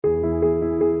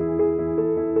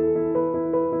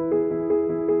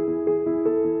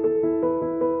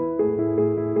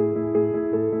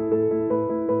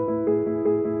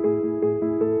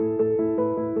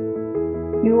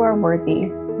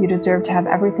worthy. You deserve to have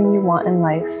everything you want in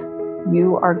life.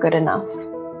 You are good enough.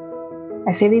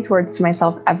 I say these words to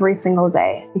myself every single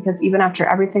day because even after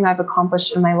everything I've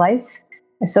accomplished in my life,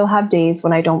 I still have days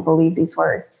when I don't believe these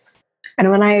words. And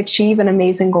when I achieve an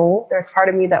amazing goal, there's part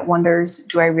of me that wonders,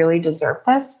 do I really deserve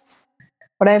this?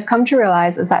 What I've come to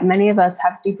realize is that many of us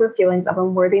have deeper feelings of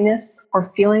unworthiness or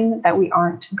feeling that we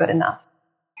aren't good enough.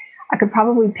 I could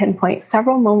probably pinpoint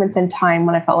several moments in time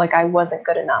when I felt like I wasn't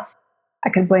good enough. I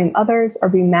could blame others or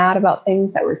be mad about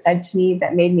things that were said to me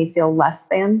that made me feel less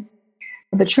than.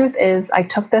 But the truth is, I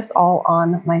took this all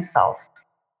on myself.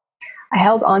 I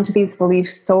held on to these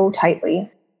beliefs so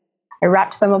tightly. I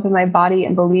wrapped them up in my body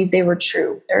and believed they were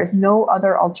true. There is no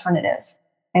other alternative.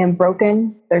 I am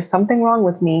broken. There's something wrong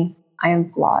with me. I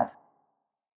am flawed.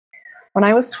 When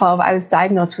I was 12, I was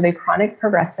diagnosed with a chronic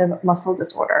progressive muscle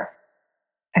disorder.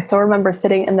 I still remember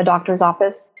sitting in the doctor's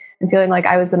office and feeling like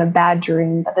I was in a bad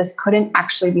dream, that this couldn't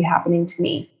actually be happening to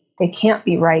me. They can't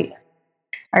be right.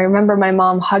 I remember my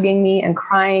mom hugging me and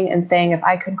crying and saying, if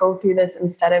I could go through this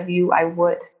instead of you, I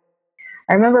would.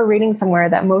 I remember reading somewhere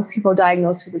that most people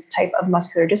diagnosed with this type of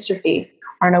muscular dystrophy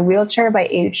are in a wheelchair by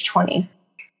age 20,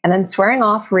 and then swearing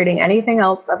off reading anything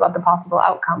else about the possible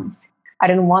outcomes. I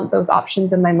didn't want those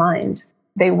options in my mind.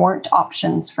 They weren't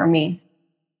options for me.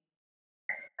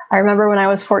 I remember when I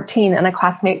was 14 and a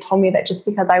classmate told me that just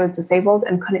because I was disabled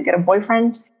and couldn't get a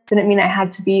boyfriend didn't mean I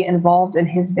had to be involved in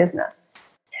his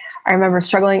business. I remember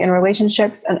struggling in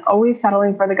relationships and always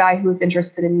settling for the guy who was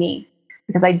interested in me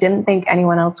because I didn't think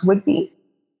anyone else would be.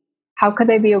 How could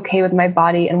they be okay with my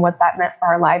body and what that meant for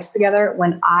our lives together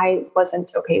when I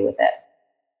wasn't okay with it?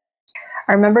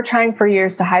 I remember trying for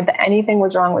years to hide that anything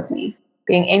was wrong with me,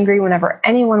 being angry whenever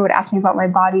anyone would ask me about my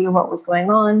body or what was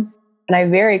going on. And I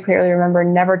very clearly remember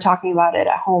never talking about it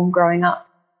at home growing up.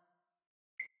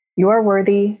 You are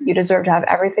worthy. You deserve to have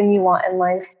everything you want in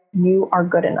life. You are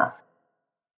good enough.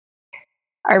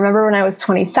 I remember when I was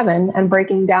 27 and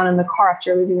breaking down in the car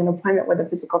after leaving an appointment with a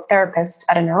physical therapist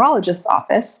at a neurologist's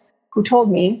office, who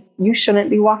told me, you shouldn't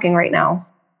be walking right now.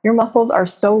 Your muscles are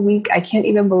so weak, I can't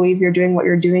even believe you're doing what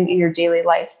you're doing in your daily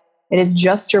life. It is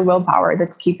just your willpower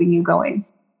that's keeping you going.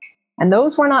 And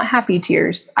those were not happy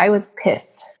tears. I was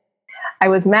pissed. I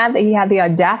was mad that he had the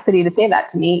audacity to say that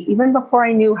to me, even before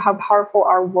I knew how powerful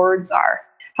our words are,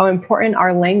 how important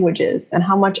our language is, and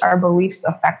how much our beliefs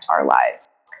affect our lives.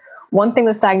 One thing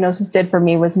this diagnosis did for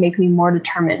me was make me more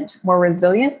determined, more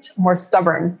resilient, more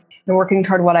stubborn, and working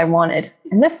toward what I wanted.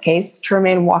 In this case, to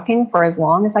remain walking for as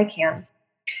long as I can.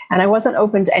 And I wasn't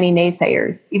open to any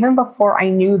naysayers, even before I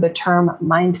knew the term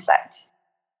mindset.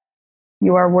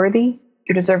 You are worthy.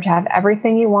 You deserve to have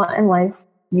everything you want in life.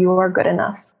 You are good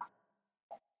enough.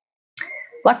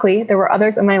 Luckily, there were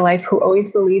others in my life who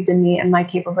always believed in me and my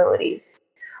capabilities.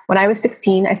 When I was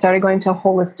 16, I started going to a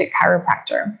holistic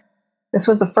chiropractor. This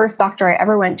was the first doctor I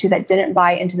ever went to that didn't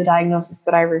buy into the diagnosis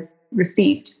that I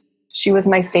received. She was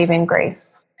my saving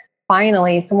grace.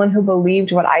 Finally, someone who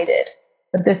believed what I did,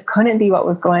 that this couldn't be what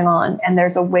was going on, and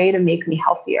there's a way to make me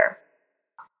healthier.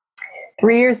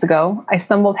 3 years ago, I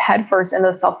stumbled headfirst into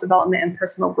the self-development and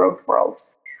personal growth world.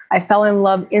 I fell in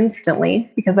love instantly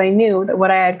because I knew that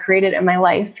what I had created in my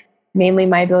life, mainly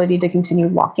my ability to continue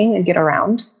walking and get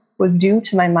around, was due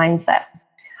to my mindset.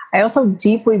 I also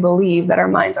deeply believe that our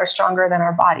minds are stronger than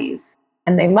our bodies,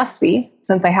 and they must be,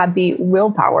 since I had the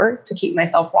willpower to keep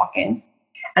myself walking.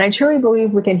 And I truly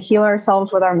believe we can heal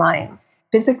ourselves with our minds,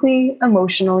 physically,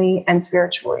 emotionally, and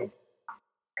spiritually.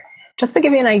 Just to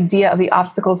give you an idea of the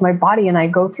obstacles my body and I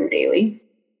go through daily,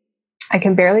 I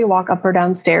can barely walk up or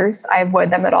down stairs. I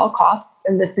avoid them at all costs,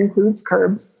 and this includes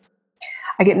curbs.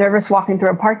 I get nervous walking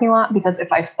through a parking lot because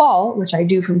if I fall, which I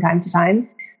do from time to time,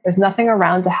 there's nothing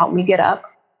around to help me get up.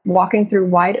 Walking through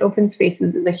wide open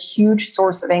spaces is a huge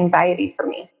source of anxiety for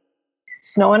me.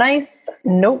 Snow and ice?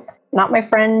 Nope, not my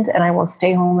friend, and I will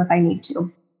stay home if I need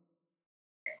to.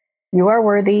 You are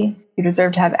worthy. You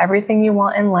deserve to have everything you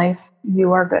want in life.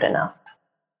 You are good enough.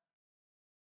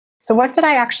 So what did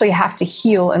I actually have to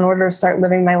heal in order to start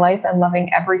living my life and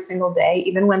loving every single day,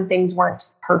 even when things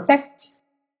weren't perfect?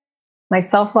 My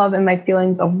self-love and my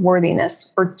feelings of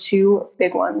worthiness were two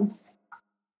big ones.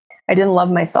 I didn't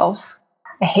love myself.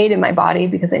 I hated my body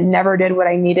because it never did what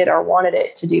I needed or wanted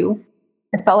it to do.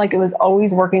 I felt like it was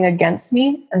always working against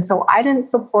me, and so I didn't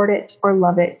support it or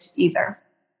love it either.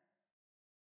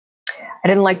 I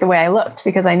didn't like the way I looked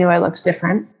because I knew I looked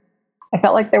different. I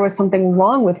felt like there was something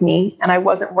wrong with me and I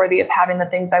wasn't worthy of having the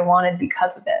things I wanted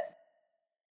because of it.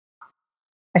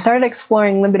 I started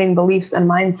exploring limiting beliefs and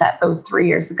mindset those 3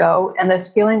 years ago, and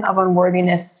this feeling of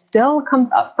unworthiness still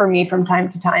comes up for me from time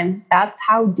to time. That's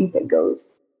how deep it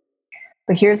goes.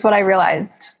 But here's what I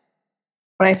realized.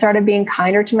 When I started being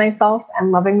kinder to myself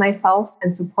and loving myself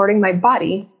and supporting my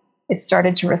body, it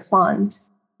started to respond.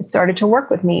 It started to work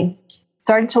with me. It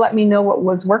started to let me know what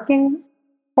was working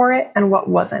for it and what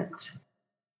wasn't.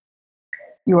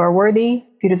 You are worthy.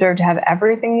 You deserve to have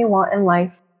everything you want in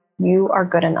life. You are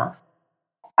good enough.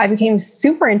 I became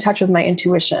super in touch with my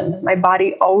intuition. My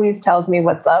body always tells me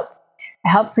what's up. It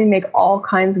helps me make all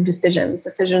kinds of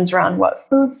decisions around what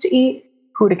foods to eat,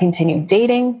 who to continue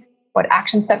dating, what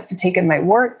action steps to take in my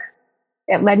work.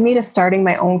 It led me to starting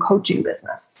my own coaching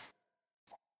business.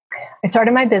 I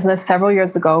started my business several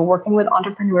years ago, working with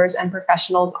entrepreneurs and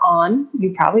professionals on,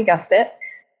 you probably guessed it,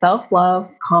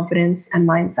 self-love, confidence, and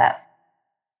mindset.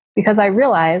 Because I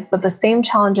realized that the same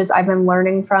challenges I've been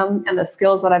learning from and the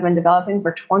skills that I've been developing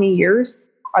for 20 years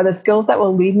are the skills that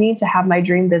will lead me to have my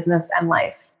dream business and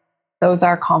life. Those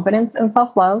are confidence and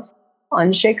self-love,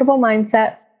 unshakable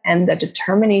mindset, and the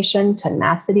determination,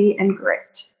 tenacity, and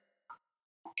grit.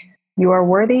 You are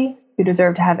worthy. You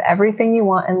deserve to have everything you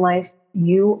want in life.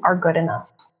 You are good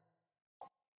enough.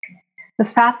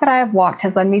 This path that I have walked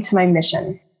has led me to my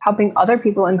mission, helping other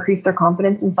people increase their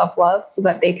confidence and self-love so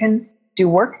that they can do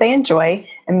work they enjoy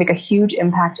and make a huge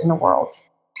impact in the world.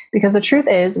 Because the truth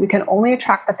is, we can only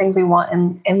attract the things we want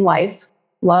in life: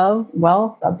 love,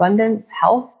 wealth, abundance,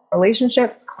 health,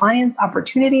 relationships, clients,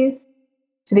 opportunities,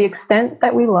 to the extent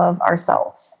that we love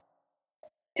ourselves.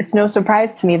 It's no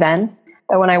surprise to me then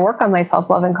that when I work on my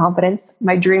self-love and confidence,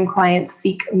 my dream clients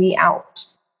seek me out.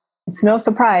 It's no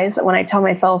surprise that when I tell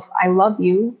myself, I love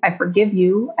you, I forgive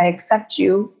you, I accept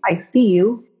you, I see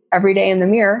you every day in the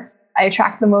mirror, I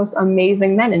attract the most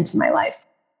amazing men into my life.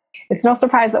 It's no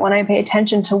surprise that when I pay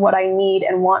attention to what I need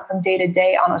and want from day to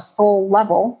day on a soul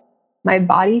level, my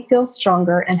body feels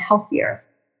stronger and healthier.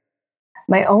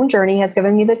 My own journey has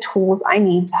given me the tools I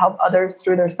need to help others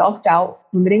through their self-doubt,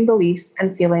 limiting beliefs,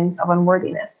 and feelings of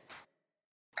unworthiness.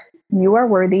 You are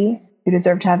worthy. You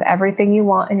deserve to have everything you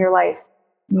want in your life.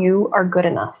 You are good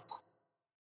enough.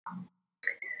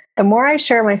 The more I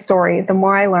share my story, the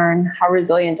more I learn how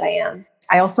resilient I am.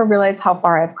 I also realize how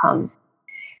far I've come.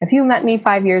 If you met me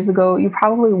 5 years ago, you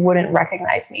probably wouldn't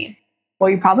recognize me. Well,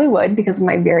 you probably would because of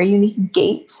my very unique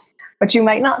gait, but you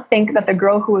might not think that the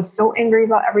girl who was so angry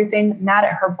about everything, mad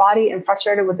at her body, and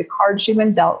frustrated with the cards she'd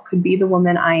been dealt could be the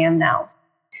woman I am now.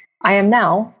 I am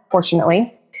now,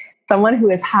 fortunately, someone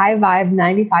who is high vibe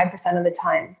 95% of the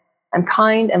time. I'm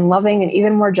kind and loving and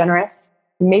even more generous.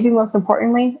 And maybe most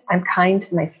importantly, I'm kind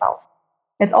to myself.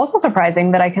 It's also surprising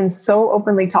that I can so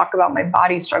openly talk about my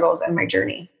body struggles and my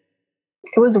journey.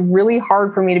 It was really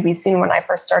hard for me to be seen when I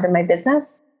first started my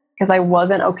business because I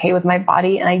wasn't okay with my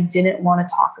body and I didn't want to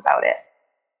talk about it.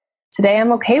 Today,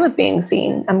 I'm okay with being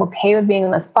seen. I'm okay with being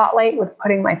in the spotlight, with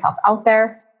putting myself out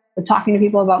there, with talking to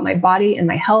people about my body and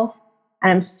my health.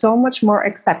 And I'm so much more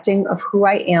accepting of who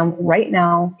I am right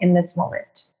now in this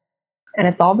moment. And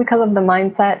it's all because of the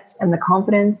mindset and the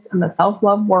confidence and the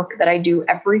self-love work that I do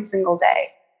every single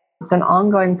day. It's an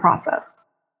ongoing process.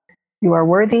 You are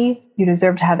worthy. You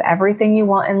deserve to have everything you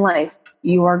want in life.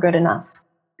 You are good enough.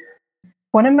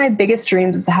 One of my biggest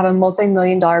dreams is to have a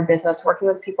multi-million-dollar business working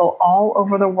with people all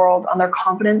over the world on their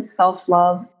confidence,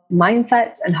 self-love,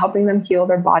 mindset, and helping them heal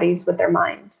their bodies with their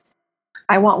mind.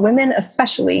 I want women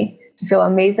especially to feel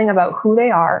amazing about who they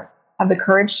are, have the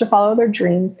courage to follow their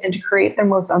dreams, and to create their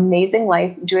most amazing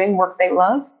life doing work they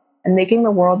love and making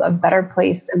the world a better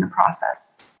place in the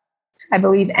process. I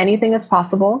believe anything is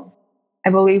possible. I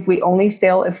believe we only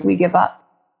fail if we give up.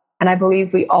 And I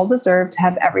believe we all deserve to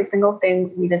have every single thing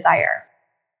we desire.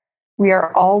 We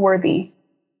are all worthy.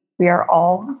 We are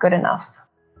all good enough.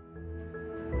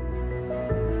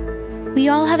 We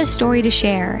all have a story to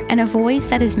share and a voice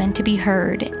that is meant to be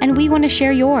heard, and we want to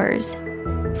share yours.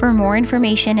 For more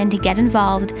information and to get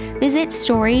involved, visit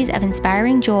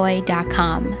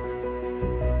storiesofinspiringjoy.com.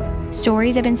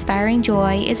 Stories of Inspiring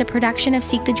Joy is a production of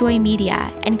Seek the Joy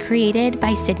Media and created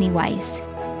by Sydney Weiss.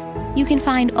 You can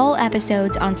find all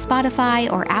episodes on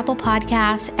Spotify or Apple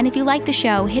Podcasts, and if you like the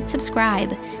show, hit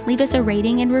subscribe, leave us a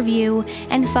rating and review,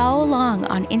 and follow along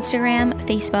on Instagram,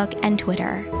 Facebook, and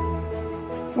Twitter.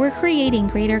 We're creating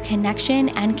greater connection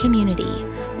and community,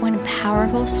 one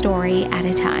powerful story at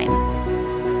a time.